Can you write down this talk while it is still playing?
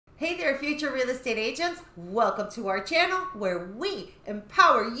Hey there, future real estate agents. Welcome to our channel where we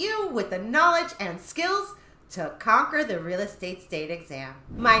empower you with the knowledge and skills to conquer the real estate state exam.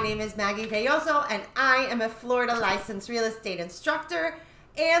 My name is Maggie 𝐦𝐨𝐬 and I am a Florida licensed real estate instructor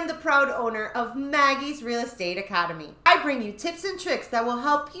and the proud owner of Maggie's Real Estate Academy. I bring you tips and tricks that will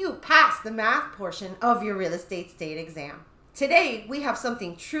help you pass the math portion of your real estate state exam. Today, we have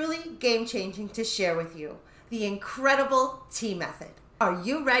something truly game-changing to share with you, the incredible T method. Are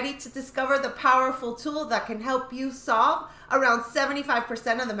you ready to discover the powerful tool that can help you solve around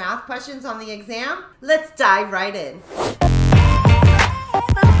 75% of the math questions on the exam? Let's dive right in.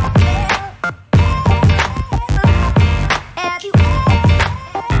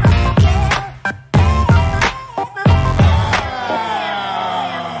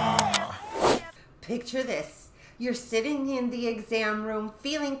 Picture this. You're sitting in the exam room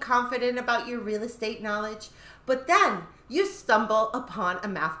feeling confident about your real estate knowledge, but then you stumble upon a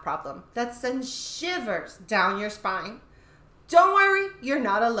math problem that sends shivers down your spine. Don't worry, you're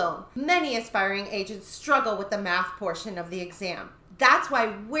not alone. Many aspiring agents struggle with the math portion of the exam. That's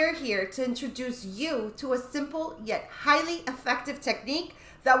why we're here to introduce you to a simple yet highly effective technique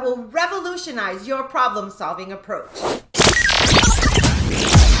that will revolutionize your problem-solving approach.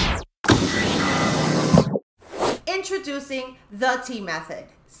 Introducing the T method.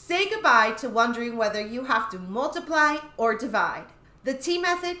 Say goodbye to wondering whether you have to multiply or divide. The T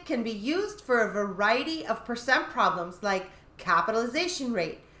method can be used for a variety of percent problems like capitalization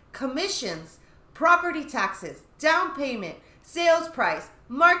rate, commissions, property taxes, down payment, sales price,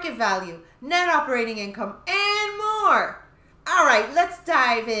 market value, net operating income, and more. All right, let's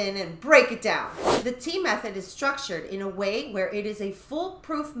dive in and break it down. The T method is structured in a way where it is a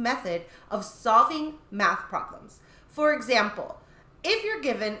foolproof method of solving math problems. For example, if you're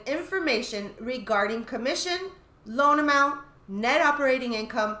given information regarding commission, loan amount, net operating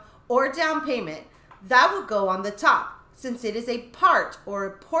income, or down payment, that will go on the top since it is a part or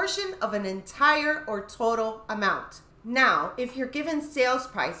a portion of an entire or total amount. Now, if you're given sales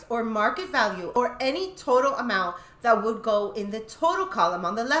price or market value or any total amount, that would go in the total column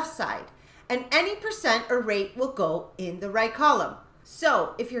on the left side, and any percent or rate will go in the right column.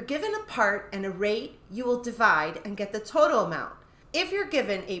 So if you're given a part and a rate, you will divide and get the total amount. If you're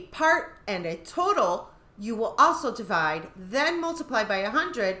given a part and a total, you will also divide, then multiply by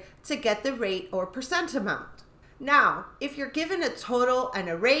 100 to get the rate or percent amount. Now, if you're given a total and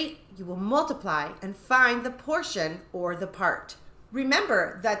a rate, you will multiply and find the portion or the part.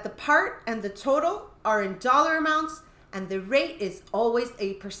 Remember that the part and the total are in dollar amounts and the rate is always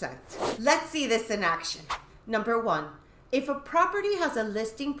a percent. Let's see this in action. Number 1. If a property has a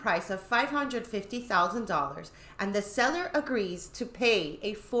listing price of $550,000 and the seller agrees to pay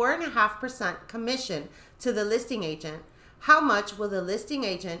a 4.5% commission to the listing agent, how much will the listing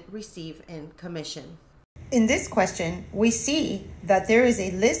agent receive in commission? In this question, we see that there is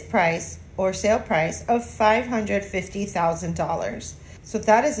a list price or sale price of $550,000. So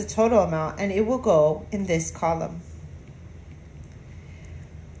that is the total amount and it will go in this column.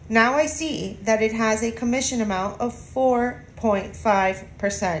 Now I see that it has a commission amount of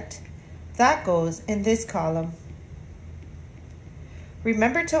 4.5%. That goes in this column.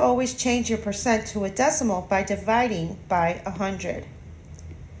 Remember to always change your percent to a decimal by dividing by 100.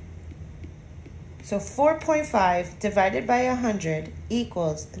 So 4.5 divided by 100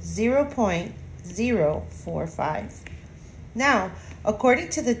 equals 0.045. Now, according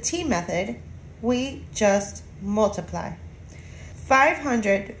to the T method, we just multiply.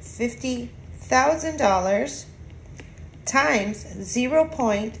 $550,000 times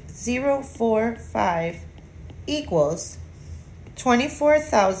 0.045 equals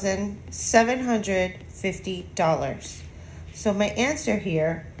 $24,750. So my answer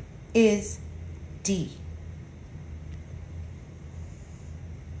here is D.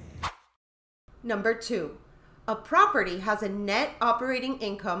 Number 2. A property has a net operating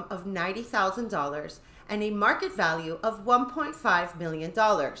income of $90,000 and a market value of $1.5 million.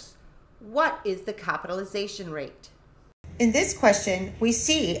 What is the capitalization rate? In this question, we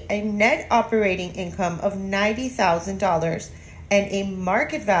see a net operating income of $90,000 and a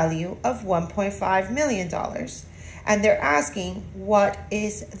market value of $1.5 million. And they're asking what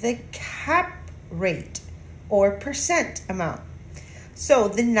is the cap rate or percent amount. So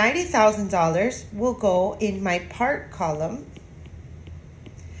the $90,000 will go in my part column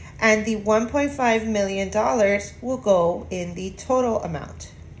and the $1.5 million will go in the total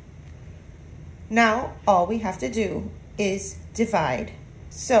amount. Now all we have to do is divide.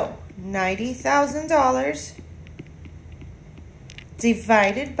 So $90,000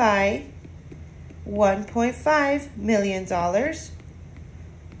 divided by $1.5 million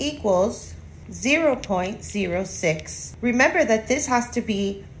equals 0.06. Remember that this has to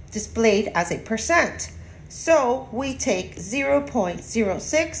be displayed as a percent. So we take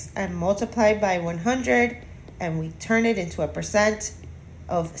 0.06 and multiply by 100, and we turn it into a percent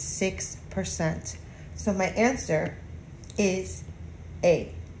of 6%. So my answer is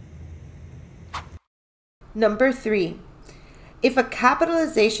A. Number 3. If a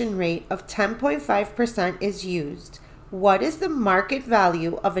capitalization rate of 10.5% is used, what is the market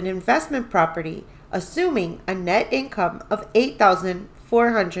value of an investment property assuming a net income of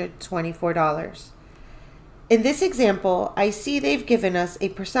 $8,424? In this example, I see they've given us a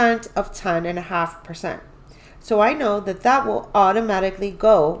percent of 10.5%. So I know that that will automatically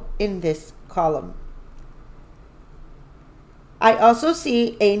go in this column. I also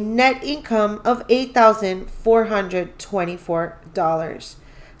see a net income of $8,424.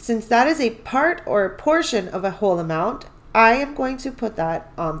 Since that is a part or a portion of a whole amount, I am going to put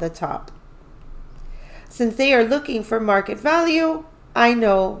that on the top. Since they are looking for market value, I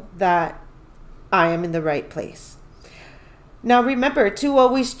know that I am in the right place. Now remember to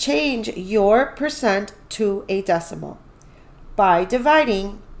always change your percent to a decimal by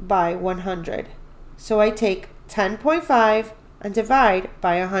dividing by 100. So I take 10.5 and divide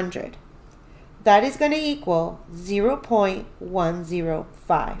by 100. That is going to equal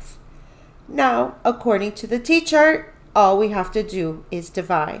 0.105. Now, according to the T-chart, all we have to do is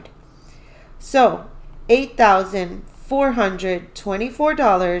divide. So,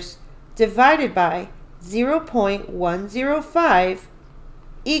 $8,424 divided by 0.105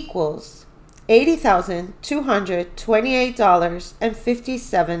 equals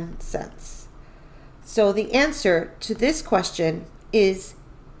 $80,228.57. So the answer to this question is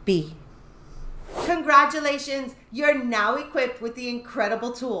B. Congratulations! You're now equipped with the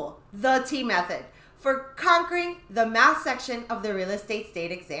incredible tool, the T method, for conquering the math section of the real estate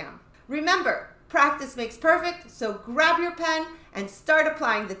state exam. Remember, practice makes perfect, so grab your pen and start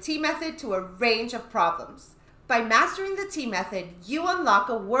applying the T method to a range of problems. By mastering the T method, you unlock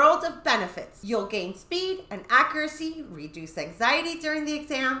a world of benefits. You'll gain speed and accuracy, reduce anxiety during the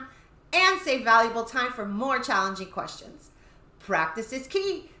exam, and save valuable time for more challenging questions. Practice is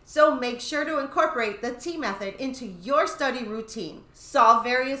key, so make sure to incorporate the T method into your study routine. Solve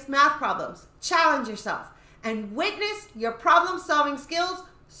various math problems, challenge yourself, and witness your problem-solving skills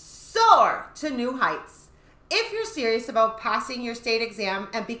soar to new heights. If you're serious about passing your state exam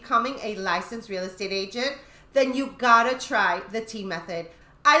and becoming a licensed real estate agent, then you gotta try the T method.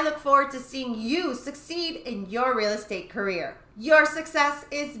 I look forward to seeing you succeed in your real estate career. Your success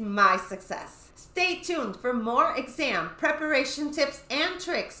is my success. Stay tuned for more exam preparation tips and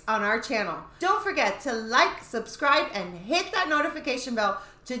tricks on our channel. Don't forget to like, subscribe, and hit that notification bell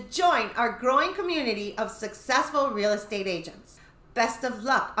to join our growing community of successful real estate agents. Best of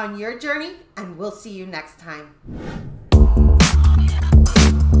luck on your journey, and we'll see you next time.